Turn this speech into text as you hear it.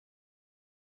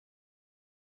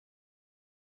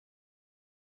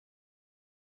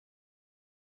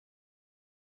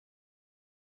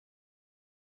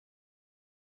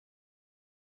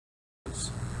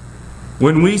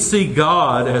When we see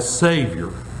God as Savior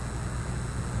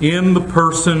in the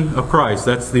person of Christ,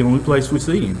 that's the only place we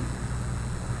see Him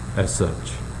as such.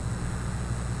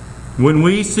 When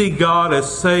we see God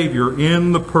as Savior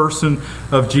in the person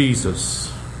of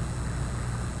Jesus,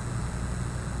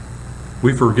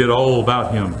 we forget all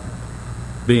about Him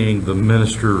being the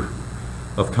minister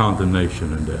of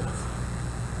condemnation and death.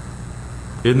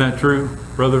 Isn't that true,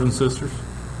 brothers and sisters?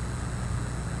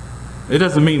 It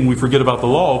doesn't mean we forget about the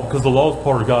law, because the law is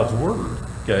part of God's Word,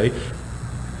 okay?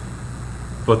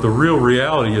 But the real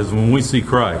reality is when we see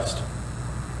Christ,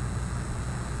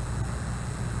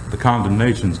 the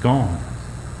condemnation's gone.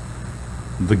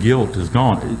 The guilt is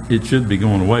gone. It should be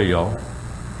going away, y'all.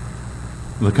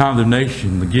 The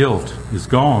condemnation, the guilt is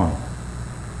gone.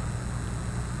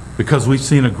 Because we've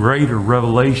seen a greater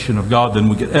revelation of God than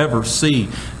we could ever see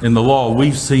in the law.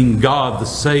 We've seen God, the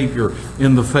Savior,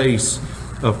 in the face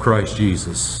of Christ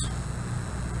Jesus.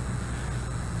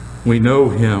 We know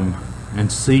Him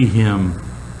and see Him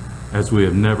as we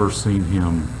have never seen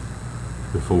Him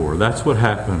before. That's what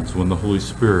happens when the Holy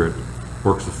Spirit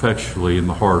works effectually in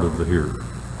the heart of the hearer.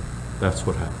 That's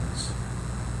what happens.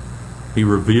 He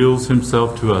reveals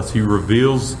Himself to us. He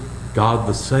reveals God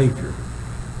the Savior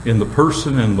in the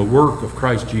person and the work of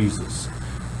Christ Jesus.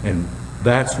 And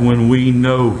that's when we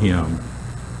know Him.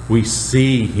 We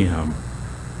see Him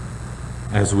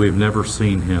as we've never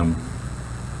seen Him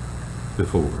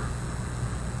before.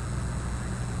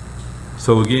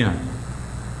 So again,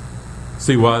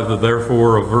 see why the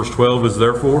therefore of verse 12 is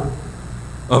therefore?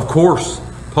 Of course,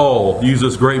 Paul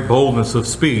uses great boldness of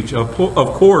speech. Of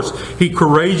course, he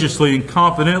courageously and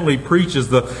confidently preaches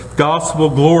the gospel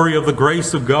glory of the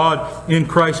grace of God in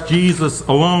Christ Jesus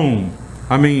alone.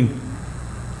 I mean,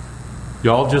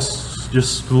 y'all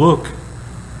just look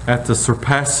at the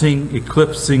surpassing,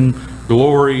 eclipsing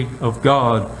glory of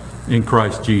God in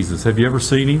Christ Jesus. Have you ever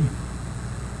seen Him?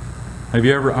 Have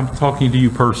you ever, I'm talking to you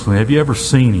personally, have you ever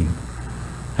seen Him?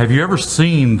 Have you ever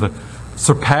seen the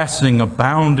surpassing,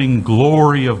 abounding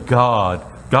glory of God,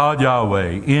 God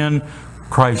Yahweh, in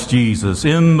Christ Jesus,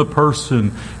 in the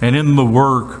person and in the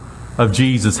work of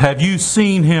Jesus? Have you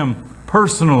seen Him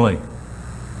personally?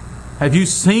 Have you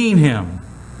seen Him?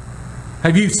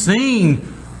 Have you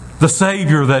seen the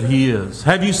Savior that He is?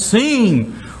 Have you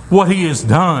seen what He has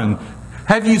done?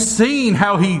 Have you seen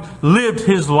how He lived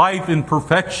His life in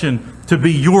perfection to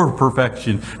be your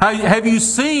perfection? Have you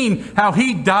seen how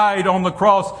He died on the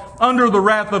cross under the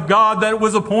wrath of God that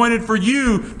was appointed for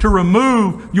you to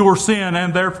remove your sin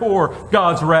and therefore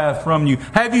God's wrath from you?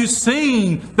 Have you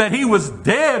seen that He was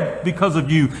dead because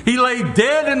of you? He lay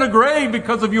dead in the grave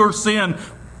because of your sin.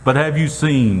 But have you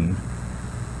seen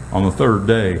on the third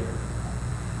day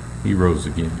He rose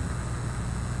again?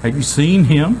 Have you seen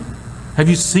Him? Have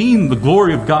you seen the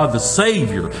glory of God the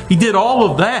Savior? He did all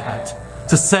of that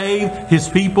to save His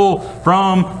people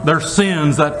from their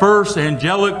sins. That first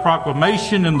angelic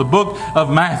proclamation in the book of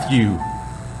Matthew.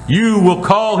 You will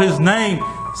call His name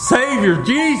Savior,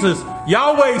 Jesus.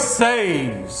 Yahweh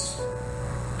saves,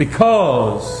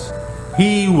 because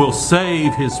He will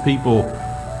save His people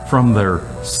from their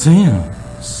sins.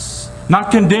 Not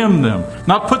condemn them,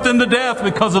 not put them to death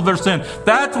because of their sin.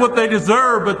 That's what they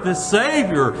deserve. But the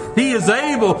Savior, He is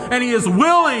able and He is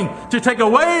willing to take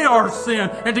away our sin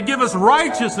and to give us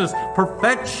righteousness,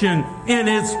 perfection in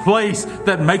its place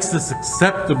that makes us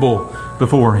acceptable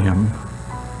before Him.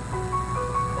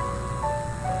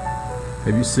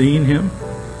 Have you seen Him?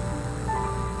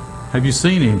 Have you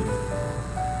seen Him?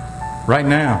 Right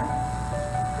now.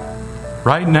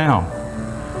 Right now.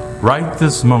 Right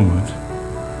this moment.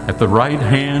 At the right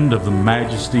hand of the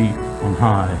Majesty on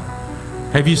high.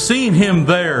 Have you seen Him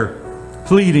there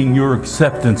pleading your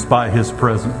acceptance by His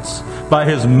presence, by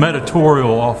His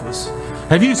mediatorial office?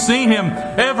 Have you seen Him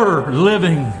ever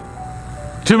living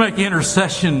to make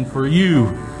intercession for you?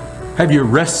 Have you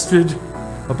rested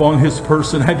upon His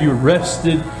person? Have you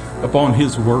rested upon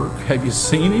His work? Have you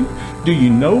seen Him? Do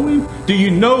you know Him? Do you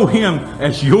know Him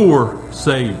as your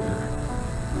Savior?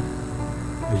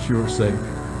 As your Savior.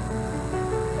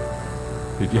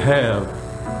 If you have,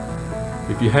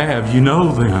 you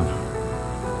know then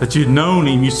that you've known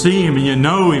Him, you see Him, and you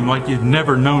know Him like you've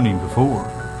never known Him before.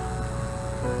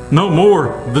 No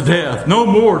more the death. No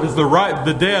more does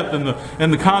the death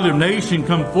and the condemnation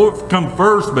come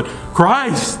first, but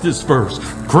Christ is first.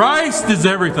 Christ is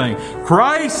everything.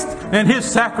 Christ and His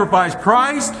sacrifice.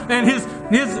 Christ and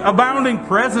His abounding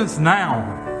presence now,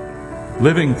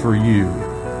 living for you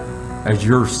as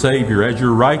your Savior, as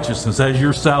your righteousness, as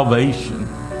your salvation.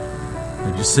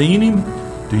 Have you seen Him?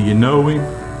 Do you know Him?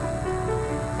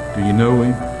 Do you know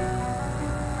Him?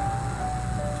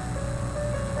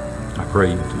 I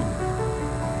pray into.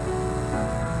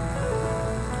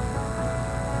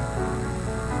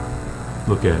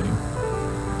 Look at him,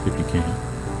 if you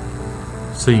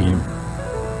can. See him,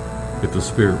 if the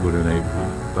Spirit would enable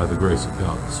you, by the grace of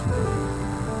God this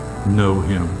morning. Know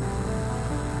him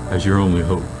as your only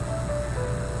hope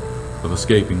of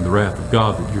escaping the wrath of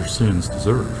God that your sins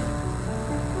deserve.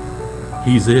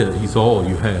 He's it. He's all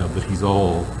you have, but he's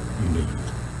all you need.